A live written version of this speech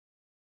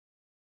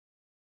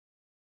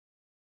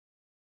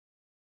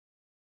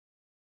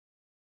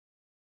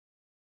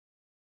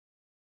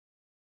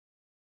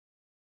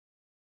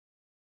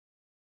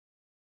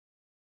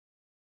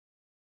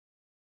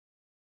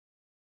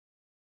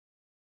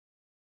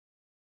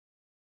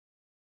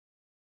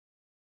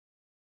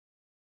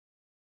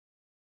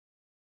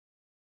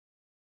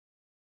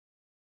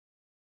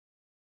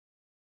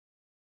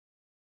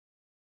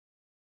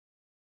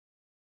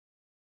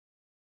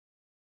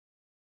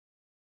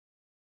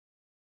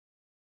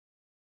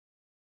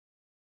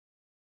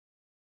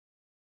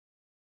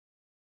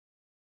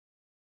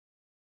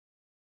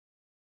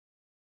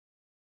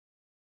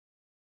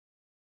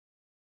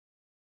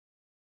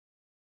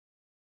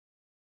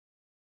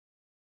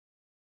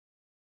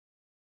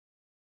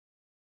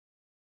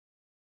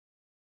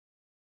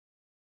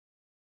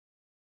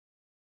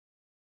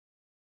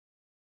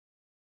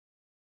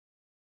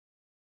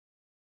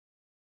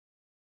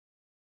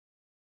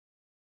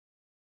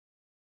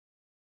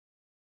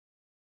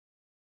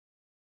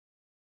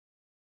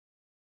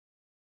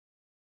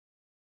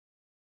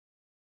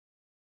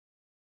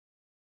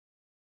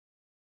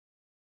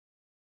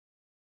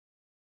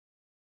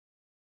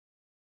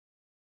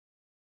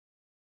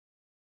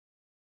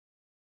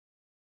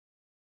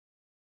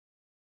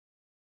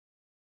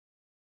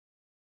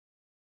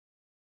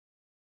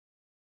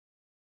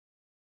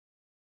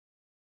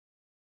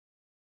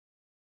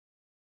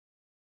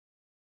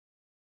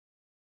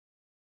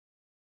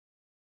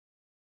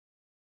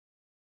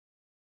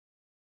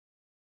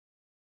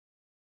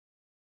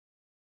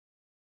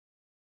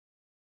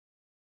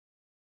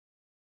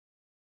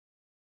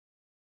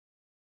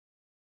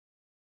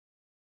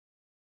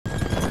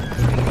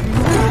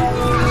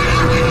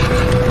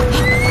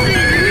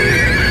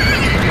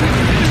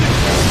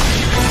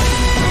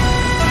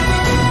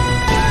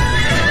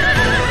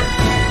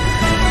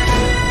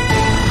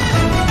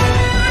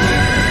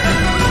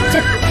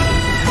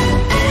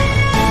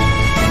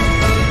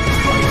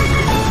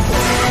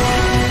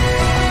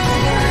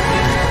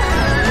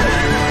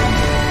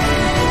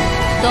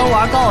都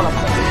玩够了吧？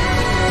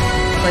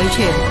回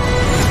去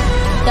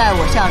代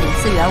我向李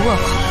思源问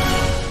好。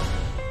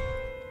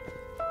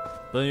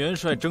本元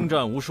帅征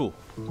战无数，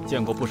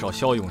见过不少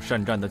骁勇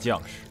善战的将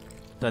士，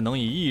但能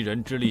以一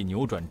人之力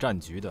扭转战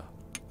局的，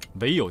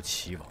唯有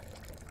齐王。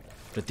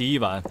这第一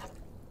晚，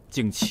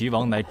敬齐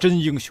王乃真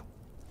英雄。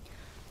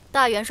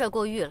大元帅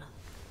过誉了。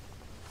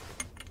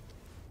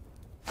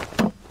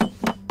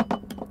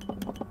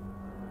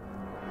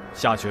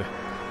下去。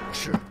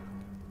是。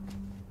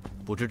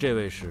不知这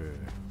位是？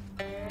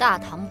大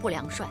唐不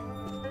良帅。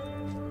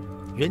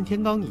袁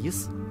天罡已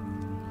死，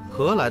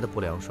何来的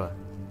不良帅？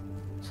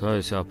在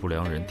下不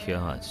良人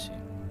天暗行，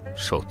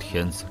受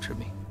天子之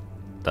命，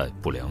代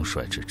不良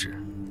帅之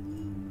职。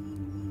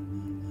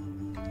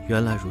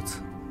原来如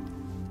此，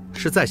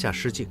是在下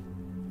失敬。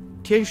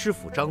天师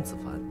府张子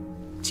凡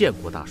见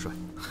过大帅。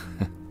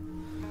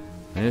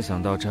没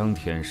想到张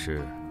天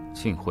师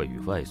竟会与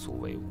外族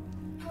为伍。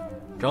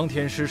张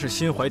天师是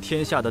心怀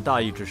天下的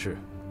大义之士，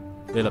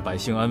为了百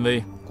姓安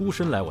危，孤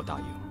身来我大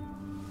营，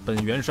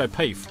本元帅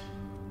佩服。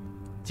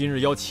今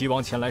日邀齐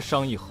王前来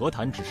商议和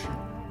谈之事，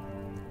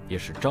也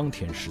是张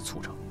天师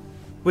促成。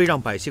为让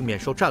百姓免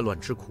受战乱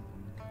之苦，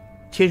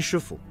天师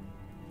府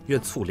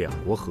愿促两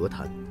国和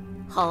谈。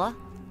好啊，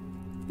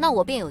那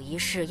我便有一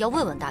事要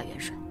问问大元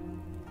帅。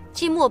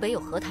既漠北有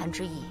和谈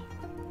之意，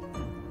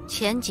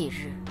前几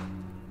日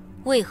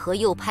为何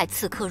又派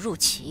刺客入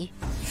齐？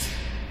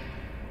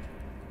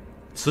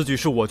此举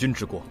是我军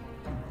之过，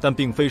但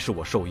并非是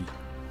我授意。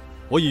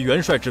我以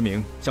元帅之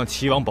名向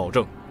齐王保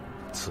证，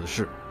此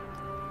事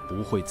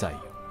不会再有。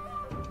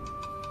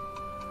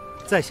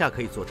在下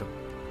可以作证，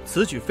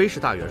此举非是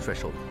大元帅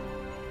授意，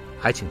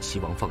还请齐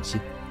王放心。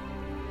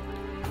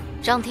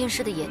张天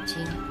师的眼睛，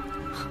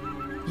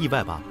意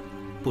外罢了，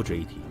不值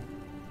一提。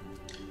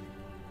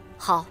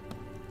好，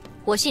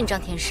我信张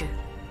天师，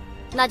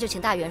那就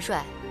请大元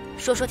帅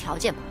说说条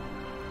件吧。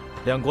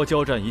两国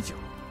交战已久，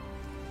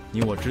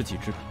你我知己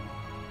知彼，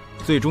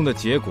最终的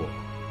结果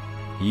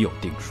已有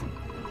定数。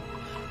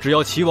只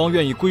要齐王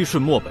愿意归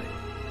顺漠北，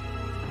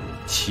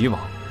齐王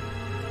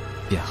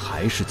便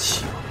还是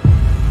齐王。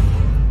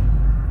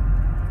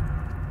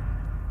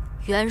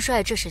元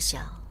帅这是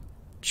想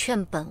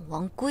劝本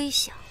王归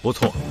降？不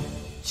错，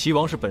齐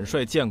王是本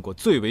帅见过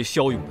最为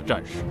骁勇的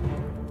战士，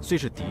虽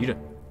是敌人，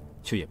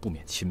却也不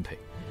免钦佩。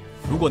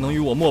如果能与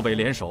我漠北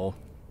联手，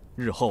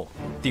日后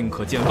定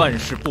可见万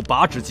世不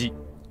拔之机。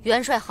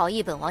元帅好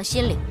意，本王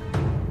心领。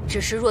只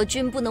是若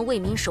君不能为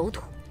民守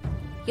土，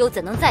又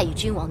怎能再与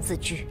君王自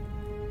居？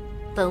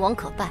本王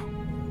可拜，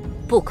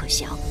不可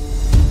降。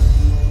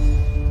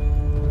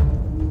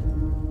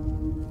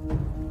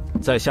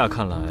在下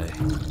看来，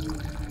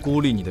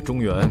孤立你的中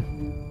原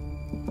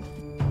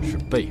是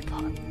背叛。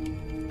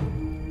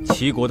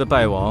齐国的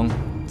败亡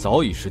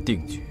早已是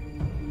定局。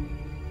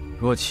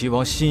若齐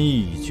王心意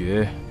已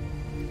决，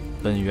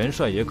本元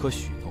帅也可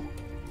许诺。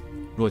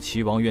若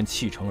齐王愿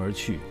弃城而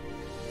去，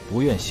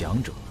不愿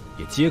降者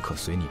也皆可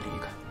随你离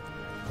开。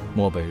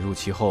漠北入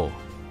齐后，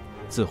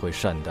自会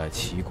善待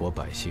齐国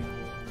百姓。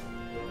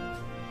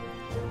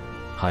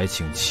还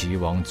请齐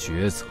王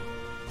抉择。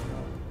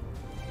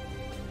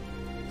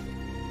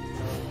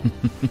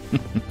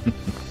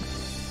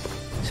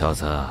小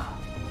子，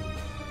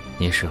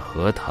你是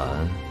和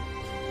谈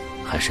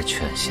还是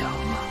劝降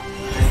啊？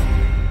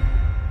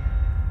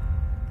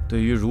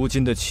对于如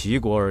今的齐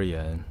国而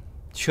言，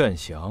劝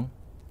降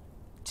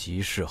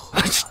即是和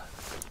谈。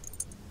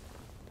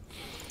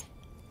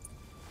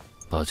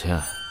抱歉，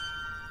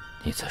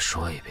你再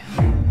说一遍。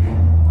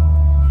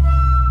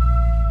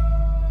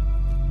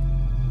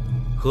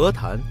和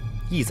谈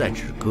意在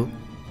止戈，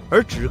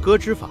而止戈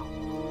之法，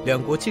两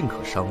国尽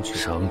可商榷。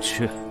商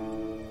榷？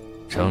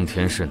张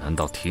天师难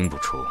道听不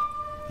出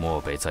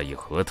漠北在以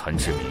和谈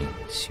之名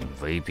行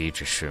威逼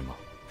之事吗？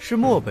是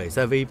漠北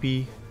在威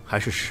逼，还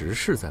是时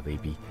势在威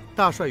逼？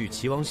大帅与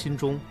齐王心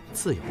中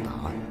自有答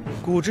案。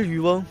古之渔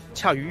翁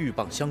恰与鹬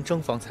蚌相争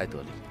方才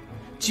得利，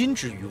今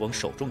之渔翁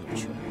手中有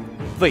权，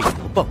未得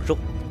蚌肉，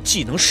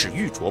既能使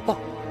玉啄蚌，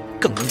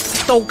更能以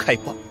刀开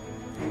蚌。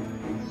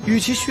与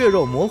其血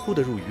肉模糊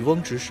地入渔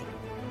翁之手，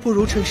不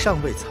如趁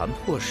尚未残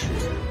破时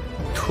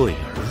退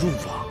而入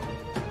网。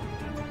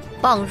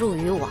蚌入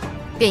渔网，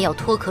便要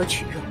脱壳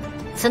取肉，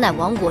此乃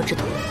亡国之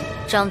徒。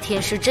张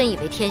天师真以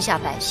为天下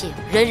百姓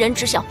人人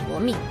只想活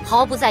命，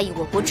毫不在意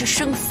我国之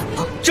生死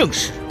吗？正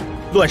是，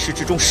乱世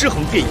之中尸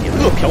横遍野，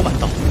恶殍满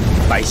道。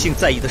百姓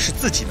在意的是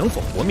自己能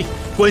否活命，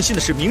关心的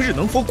是明日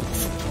能否果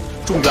腹。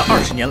中原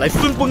20年来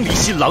分崩离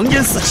析，狼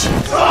烟四起，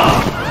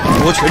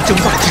夺权争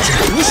霸之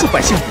间，无数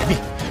百姓殒命。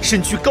身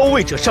居高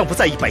位者尚不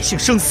在意百姓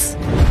生死，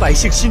百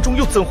姓心中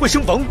又怎会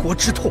生亡国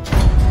之痛？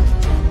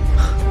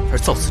而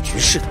造此局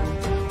势的，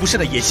不是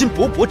那野心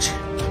勃勃之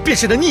人，便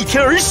是那逆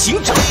天而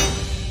行者。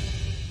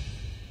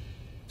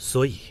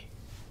所以，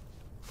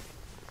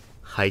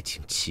还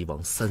请齐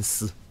王三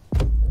思。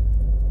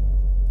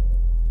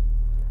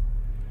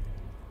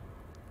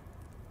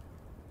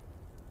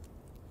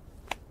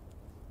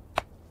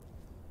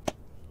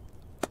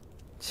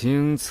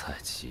精彩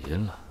极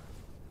了。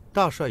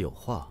大帅有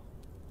话，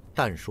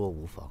但说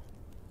无妨。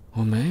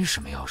我没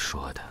什么要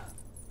说的，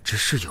只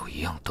是有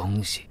一样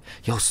东西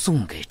要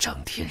送给张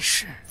天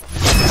师。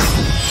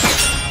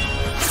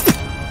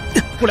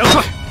不良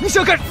帅，你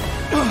想干？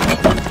不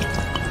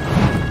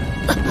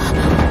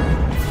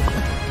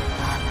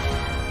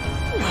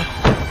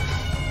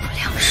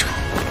良帅，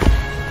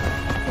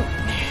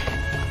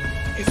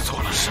你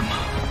做了什么？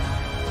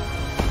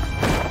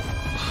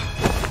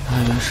大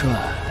元帅，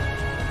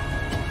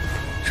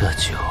这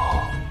酒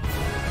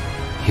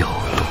有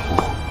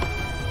毒。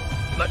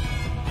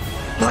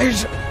来人！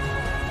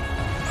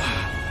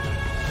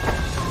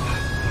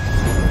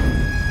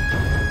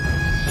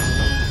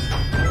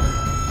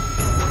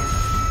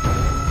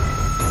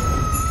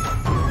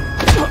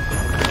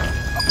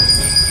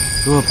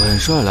若本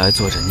帅来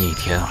做这逆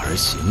天而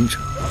行者，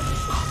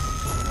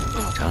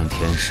张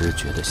天师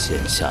觉得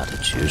现下的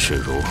局势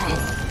如何？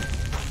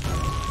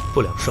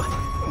不良帅，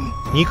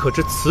你可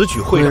知此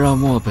举会让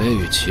漠北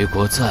与齐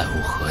国再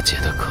无和解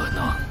的可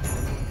能？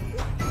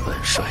本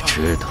帅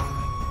知道。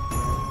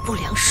不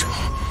良帅，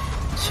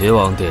齐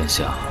王殿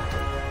下，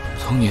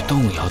从你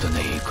动摇的那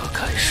一刻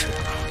开始，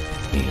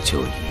你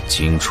就已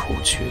经出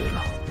局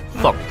了。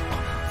放他，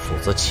否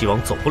则齐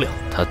王走不了。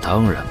他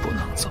当然不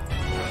能走，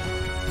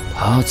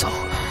他走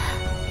了，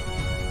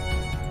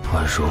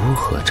我如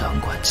何掌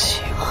管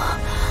齐王？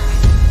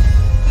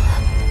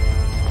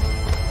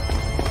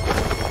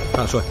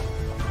大帅，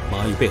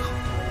马已备好。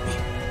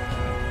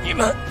你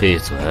们闭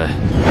嘴！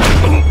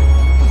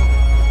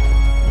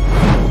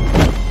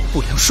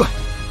不良帅，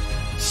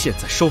现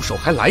在收手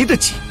还来得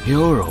及。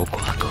优柔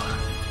寡断，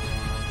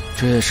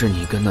这也是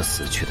你跟那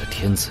死去的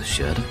天子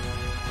学的？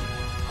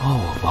哦，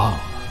我忘了，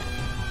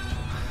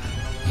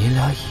你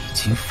俩已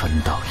经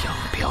分道扬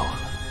镳了。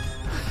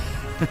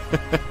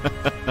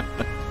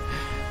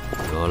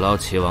有劳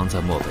齐王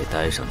在漠北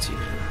待上几日，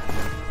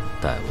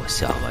待我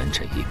下完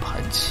这一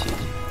盘棋。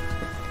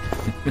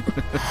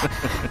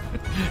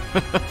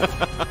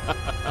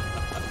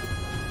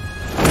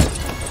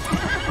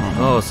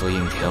告诉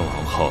应天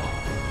王后，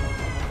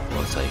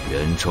我在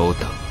元州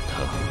等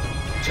她。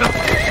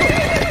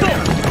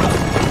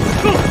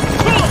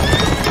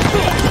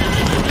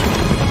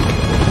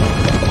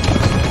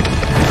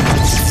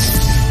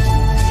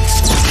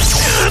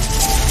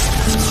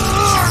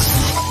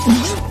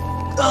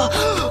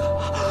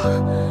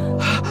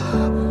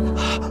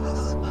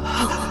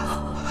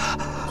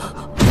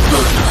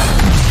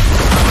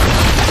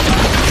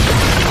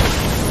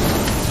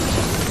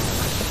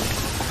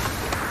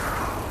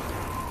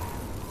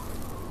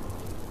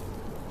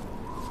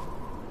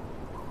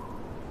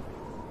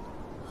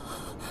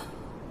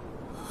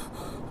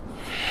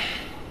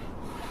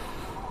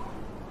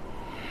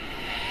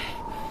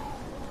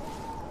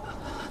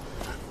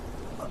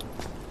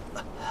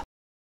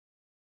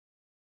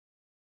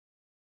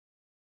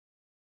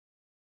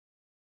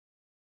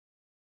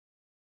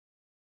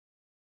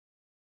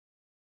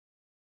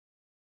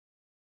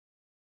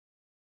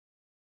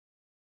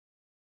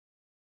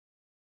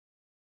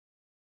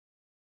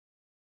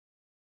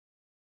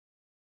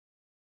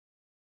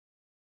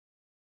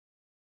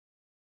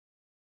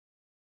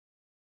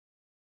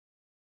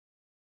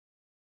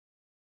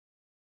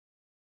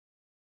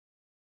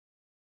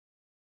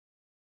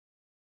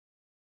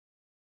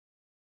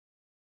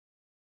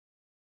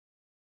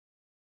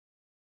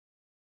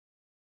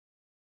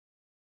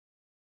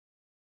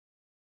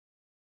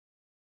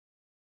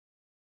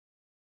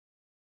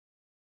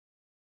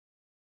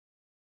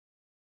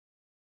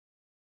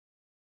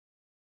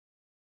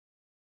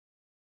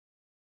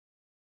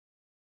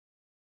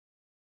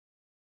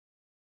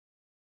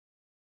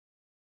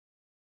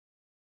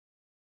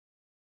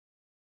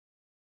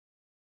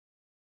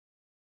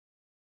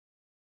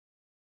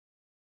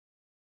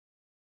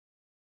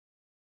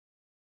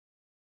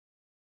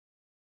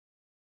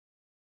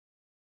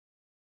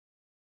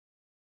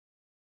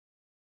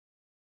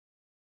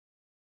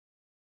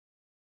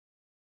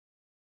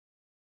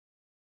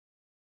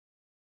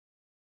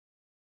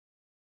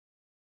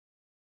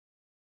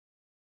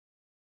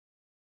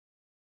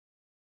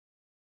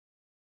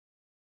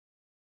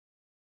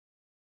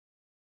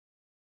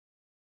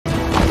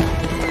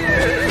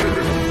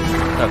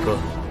大哥，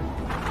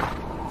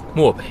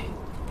漠北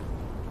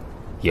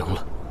赢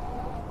了。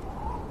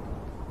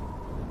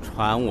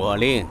传我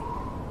令，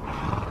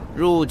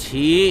入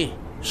齐。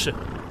是。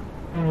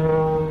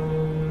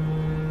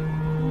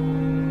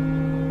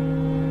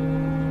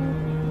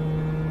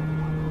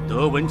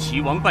得闻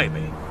齐王败北，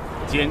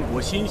监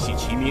国欣喜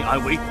齐民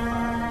安危，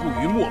故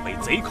于漠北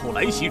贼寇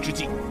来袭之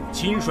际，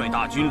亲率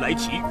大军来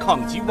齐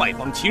抗击外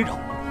邦侵扰。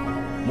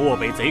漠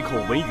北贼寇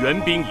闻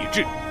援兵已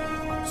至，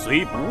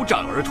虽不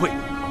战而退，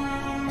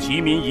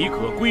齐民已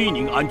可归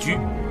宁安居，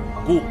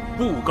故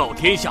布告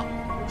天下，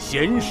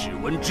贤使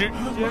闻之。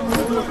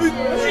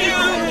谢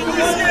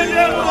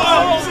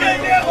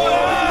谢我！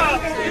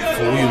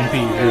浮云蔽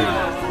日，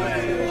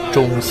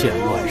终陷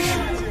乱世，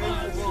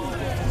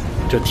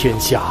这天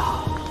下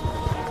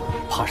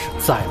怕是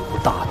再无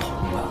大同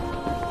了。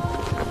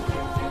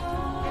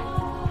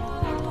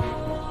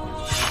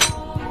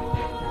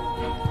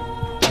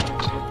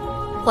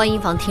欢迎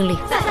房听令。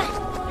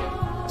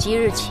即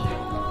日起，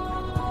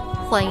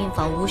幻音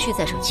坊无需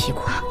再设棋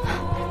馆，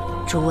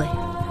诸位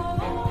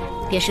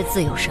便是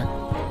自由身。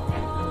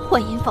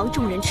幻音坊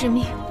众人之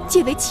命，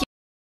皆为其。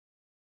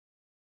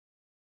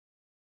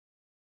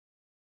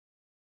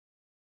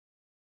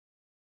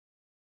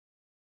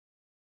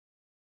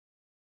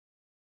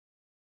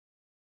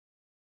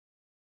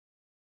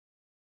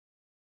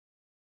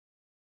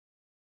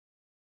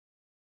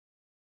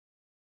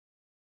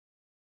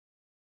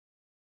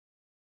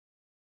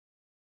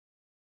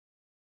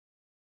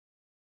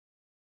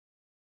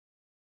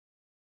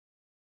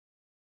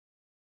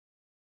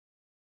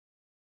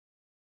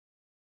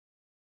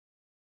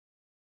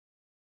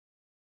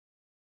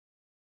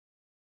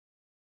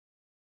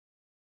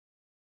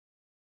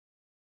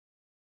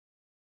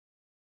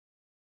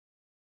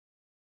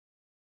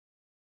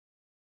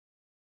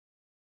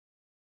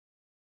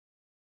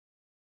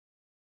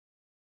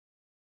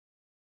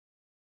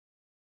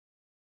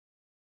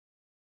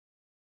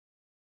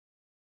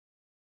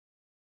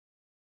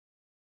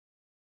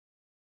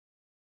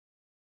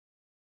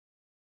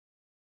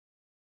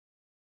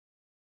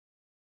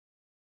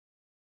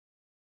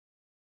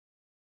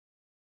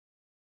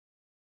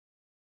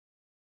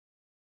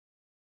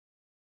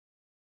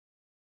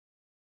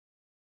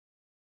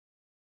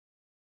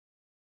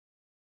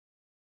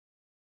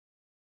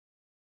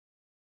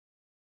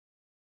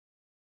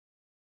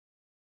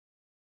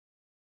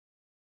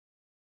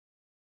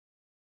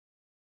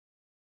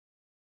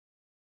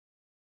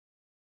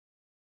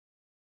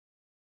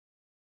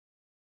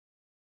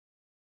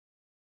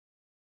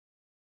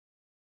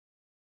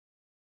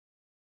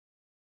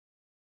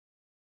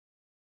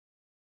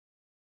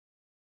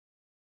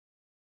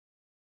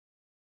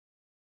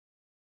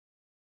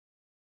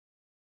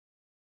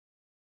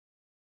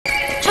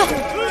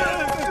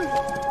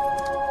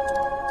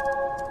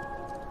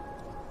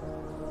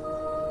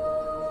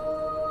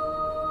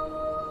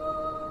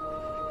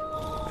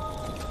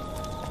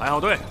排好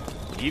队，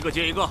一个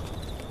接一个，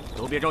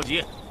都别着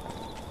急。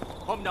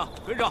后面的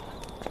跟上。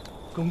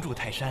攻筑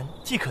泰山，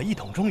既可一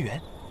统中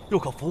原，又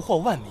可俘获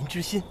万民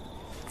之心。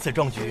此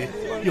壮举，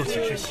又岂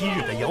是昔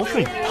日的尧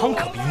舜禹汤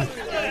可比拟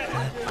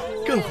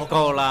的？更何况……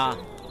够了，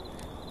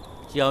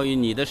交于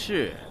你的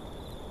事，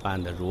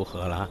办得如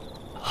何了？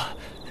啊，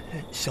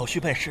小婿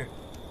办事，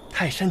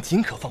泰山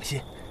尽可放心。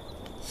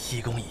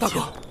西宫已经……大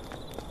哥，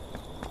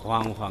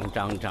慌慌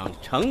张张，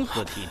成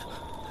何体统？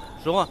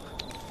说，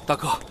大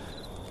哥。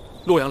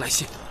洛阳来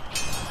信，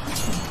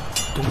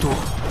东都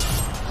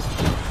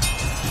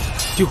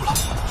丢了。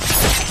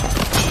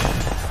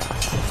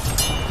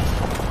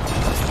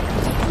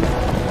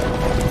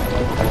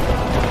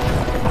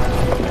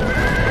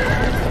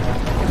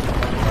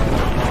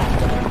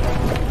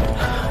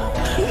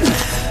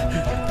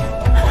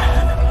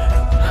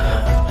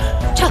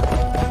撤！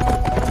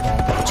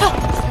撤！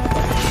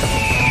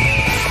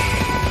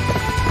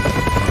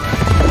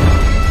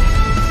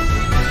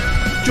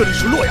这里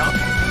是洛阳，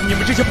你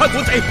们这些叛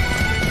国贼！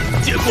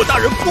建国大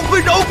人不会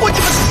饶过你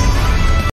们！